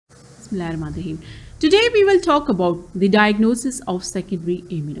Bismillahirrahmanirrahim. Today we will talk about the diagnosis of secondary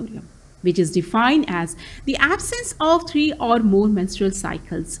amenorrhea, which is defined as the absence of 3 or more menstrual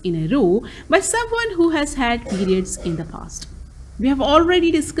cycles in a row by someone who has had periods in the past. We have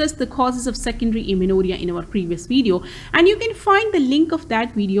already discussed the causes of secondary amenorrhea in our previous video, and you can find the link of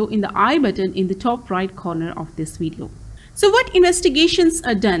that video in the I button in the top right corner of this video. So what investigations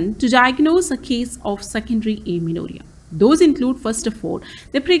are done to diagnose a case of secondary amenorrhea? Those include, first of all,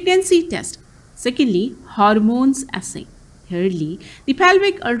 the pregnancy test. Secondly, hormones assay. Thirdly, the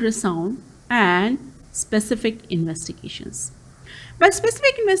pelvic ultrasound and specific investigations. By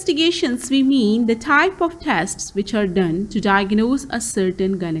specific investigations, we mean the type of tests which are done to diagnose a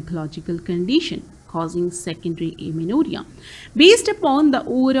certain gynecological condition causing secondary amenorrhea based upon the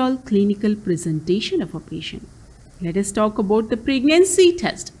overall clinical presentation of a patient. Let us talk about the pregnancy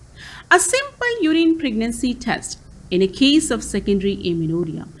test. A simple urine pregnancy test in a case of secondary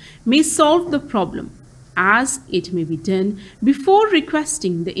amenorrhea may solve the problem, as it may be done before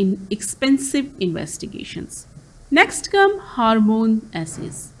requesting the expensive investigations. Next come hormone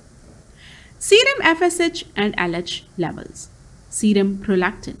assays. Serum FSH and LH levels, serum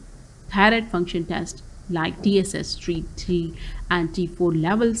Prolactin, thyroid function test like TSH, T3 and T4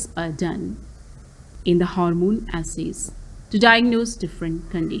 levels are done in the hormone assays to diagnose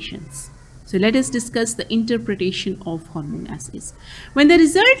different conditions. So let us discuss the interpretation of hormone assays. When the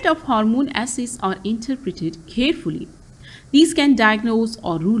result of hormone assays are interpreted carefully, these can diagnose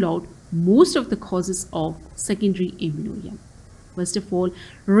or rule out most of the causes of secondary amenorrhea. First of all,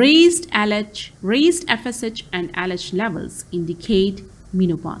 raised FSH and LH levels indicate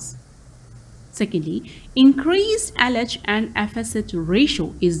menopause. Secondly, increased LH and FSH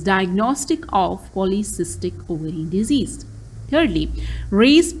ratio is diagnostic of polycystic ovarian disease. Thirdly,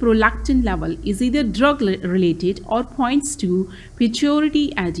 raised prolactin level is either drug-related or points to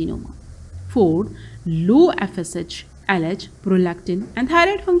pituitary adenoma. Fourth, low FSH, LH, prolactin, and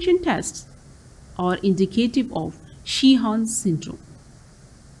thyroid function tests are indicative of Sheehan syndrome.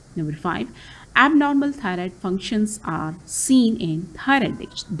 Number 5, abnormal thyroid functions are seen in thyroid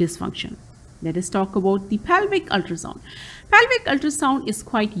dysfunction. Let us talk about the pelvic ultrasound. Pelvic ultrasound is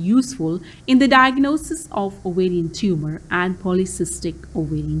quite useful in the diagnosis of ovarian tumor and polycystic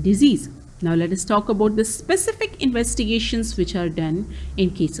ovarian disease. Now let us talk about the specific investigations which are done in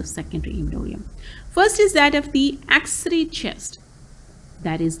case of secondary amenorrhea. First is that of the X-ray chest,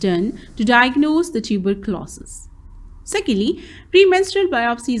 that is done to diagnose the tuberculosis. Secondly, premenstrual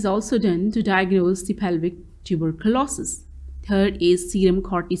biopsy is also done to diagnose the pelvic tuberculosis. Third is serum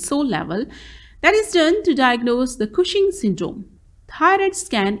cortisol level, that is done to diagnose the Cushing syndrome. Thyroid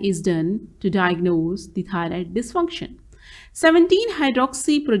scan is done to diagnose the thyroid dysfunction.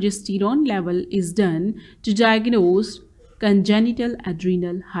 17-hydroxyprogesterone level is done to diagnose congenital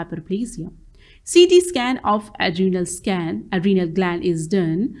adrenal hyperplasia. CT scan of adrenal gland is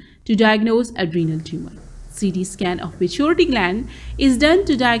done to diagnose adrenal tumor. CT scan of pituitary gland is done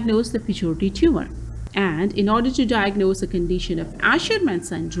to diagnose the pituitary tumor. And in order to diagnose a condition of Asherman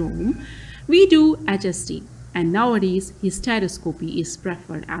syndrome, we do HST, and nowadays hysteroscopy is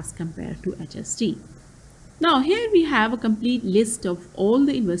preferred as compared to HST. Now here we have a complete list of all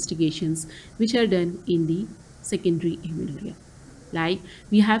the investigations which are done in the secondary amenorrhea. Like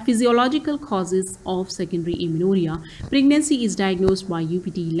we have physiological causes of secondary amenorrhea. Pregnancy is diagnosed by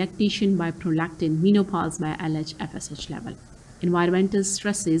UPT, lactation by prolactin, menopause by LH FSH level. Environmental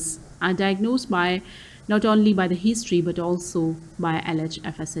stresses are diagnosed by not only by the history but also by LH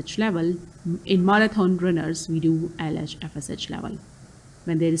FSH level. In marathon runners, we do LH FSH level.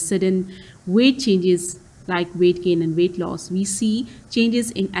 When there is sudden weight changes like weight gain and weight loss, we see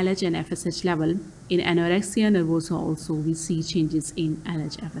changes in LH and FSH level. In anorexia nervosa also, we see changes in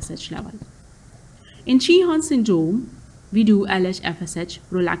LH FSH level. In Sheehan syndrome, we do LH FSH,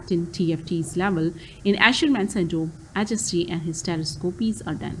 prolactin, TFTs level. In Asherman syndrome, HST and hysteroscopies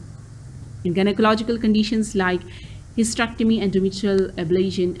are done. In gynecological conditions like hysterectomy, endometrial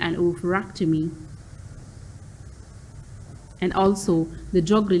ablation, and oophorectomy, and also the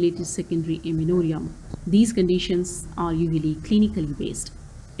drug-related secondary amenorrhea, these conditions are usually clinically based.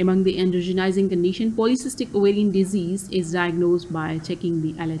 Among the androgenizing condition, polycystic ovarian disease is diagnosed by checking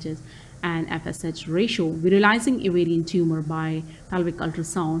the LH and FSH ratio, virilizing ovarian tumor by pelvic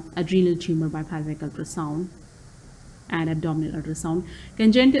ultrasound, adrenal tumor by pelvic ultrasound and abdominal ultrasound,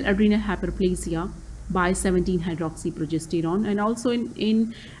 congenital adrenal hyperplasia by 17-hydroxyprogesterone, and also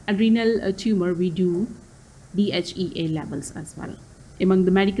in adrenal tumor we do DHEA levels as well. Among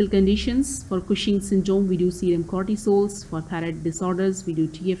the medical conditions, for Cushing syndrome we do serum cortisols, for thyroid disorders we do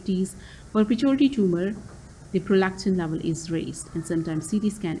TFTs, for pituitary tumor the prolactin level is raised, and sometimes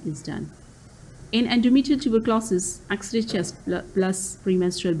CT scan is done. In endometrial tuberculosis, X-ray chest plus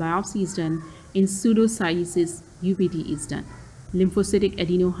premenstrual biopsy is done. In pseudocyesis, UPT is done. Lymphocytic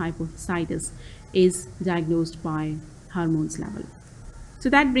adenohypophysitis is diagnosed by hormones level. So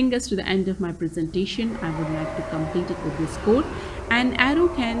that brings us to the end of my presentation. I would like to complete it with this quote. An arrow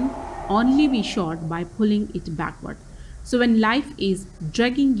can only be shot by pulling it backward. So when life is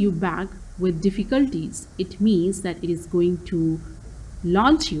dragging you back with difficulties, it means that it is going to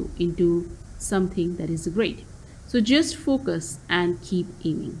launch you into something that is great. So just focus and keep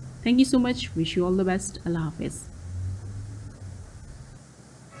aiming. Thank you so much. Wish you all the best. Allah Hafiz.